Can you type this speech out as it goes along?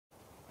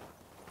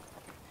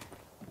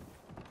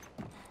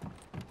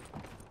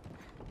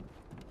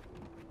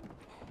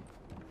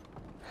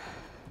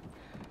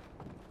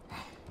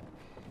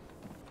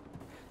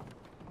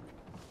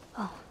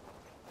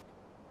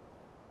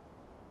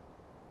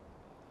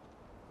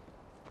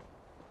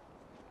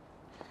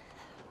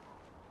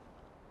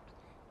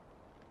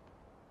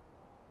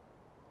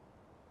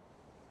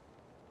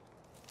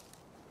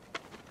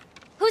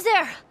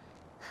there!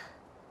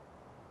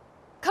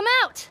 Come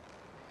out!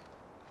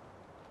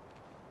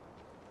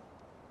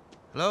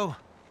 Hello?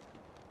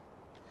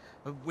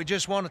 We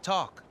just want to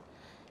talk.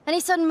 Any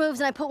sudden moves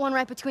and I put one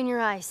right between your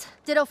eyes.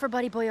 Ditto for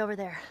buddy boy over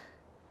there.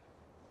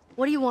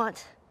 What do you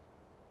want?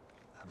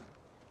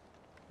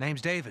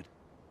 Name's David.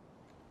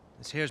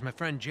 This here's my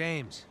friend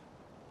James.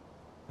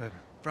 We're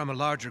from a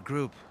larger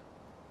group.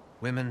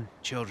 Women,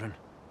 children.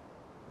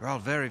 We're all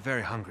very,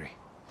 very hungry.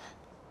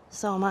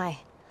 So am I.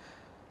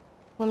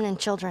 Women and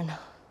children,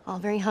 all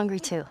very hungry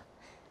too.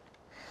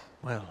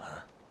 Well,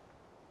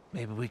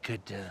 maybe we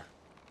could,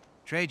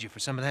 trade you for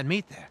some of that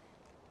meat there.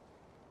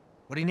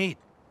 What do you need?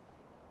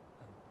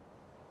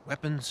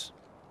 Weapons?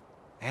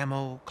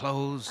 Ammo?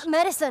 Clothes?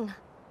 Medicine!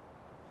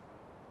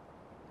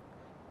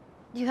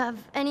 Do you have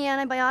any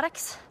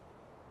antibiotics?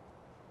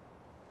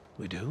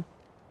 We do.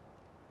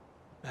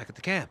 Back at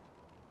the camp.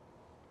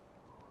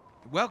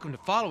 You're welcome to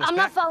follow us I'm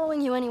back. not following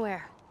you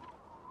anywhere.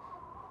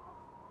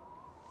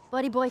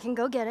 Buddy boy can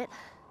go get it.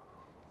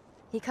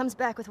 He comes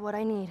back with what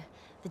I need.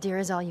 The deer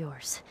is all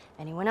yours.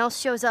 Anyone else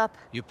shows up...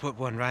 You put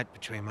one right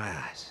between my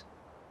eyes.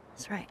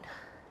 That's right.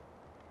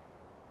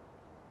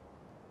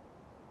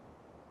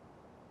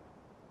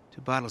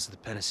 2 bottles of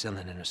the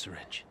penicillin in a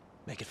syringe.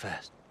 Make it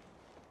fast.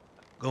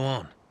 Go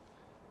on.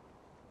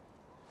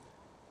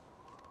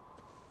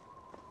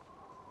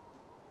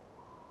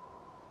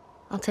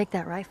 I'll take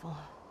that rifle.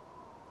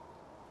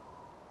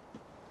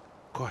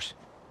 Of course.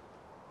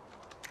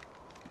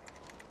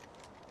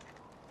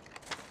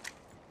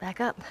 Back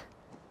up.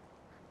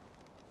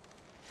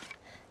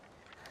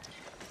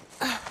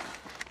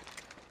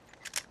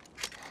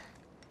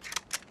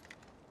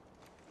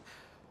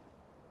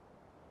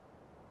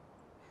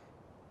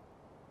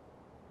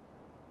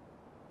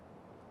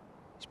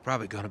 It's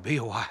probably gonna be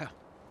a while.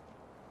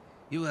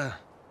 You,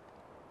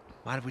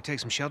 mind if we take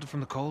some shelter from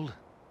the cold?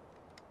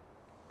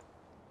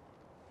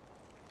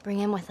 Bring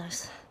him with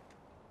us.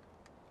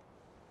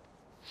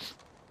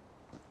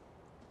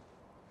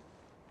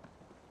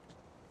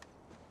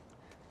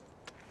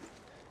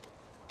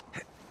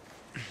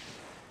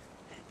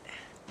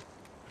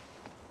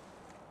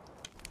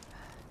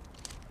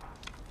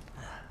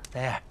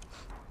 There.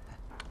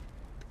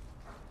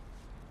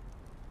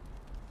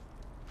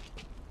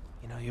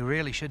 You know, you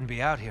really shouldn't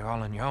be out here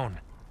all on your own.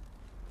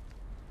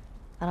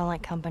 I don't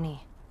like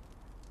company.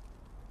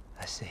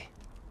 I see.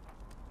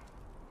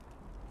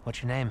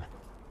 What's your name?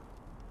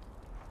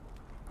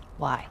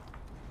 Why?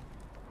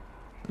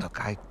 Look,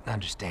 I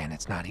understand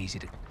it's not easy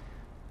to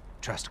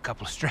trust a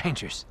couple of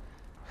strangers.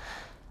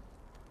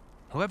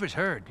 Whoever's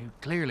hurt, you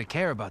clearly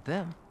care about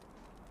them.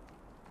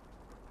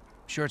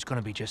 I'm sure it's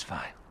gonna be just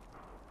fine.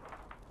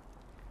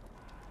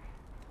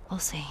 We'll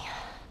see.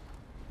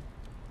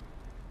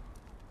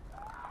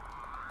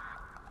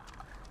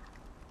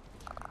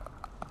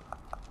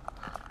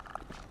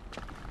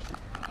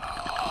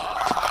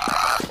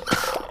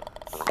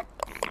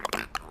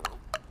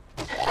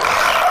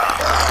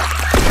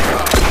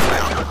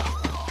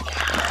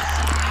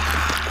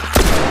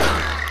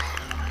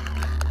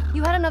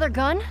 You had another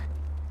gun?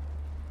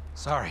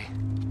 Sorry.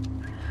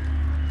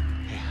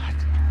 Hey, I'd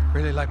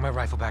really like my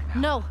rifle back now.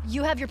 No,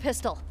 you have your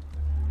pistol.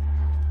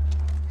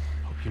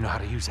 Hope you know how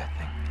to use that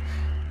thing.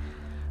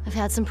 I've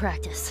had some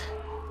practice.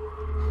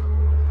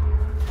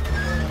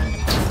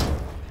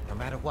 No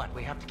matter what,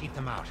 we have to keep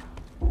them out.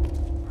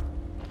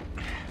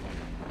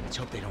 Let's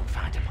hope they don't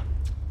find him.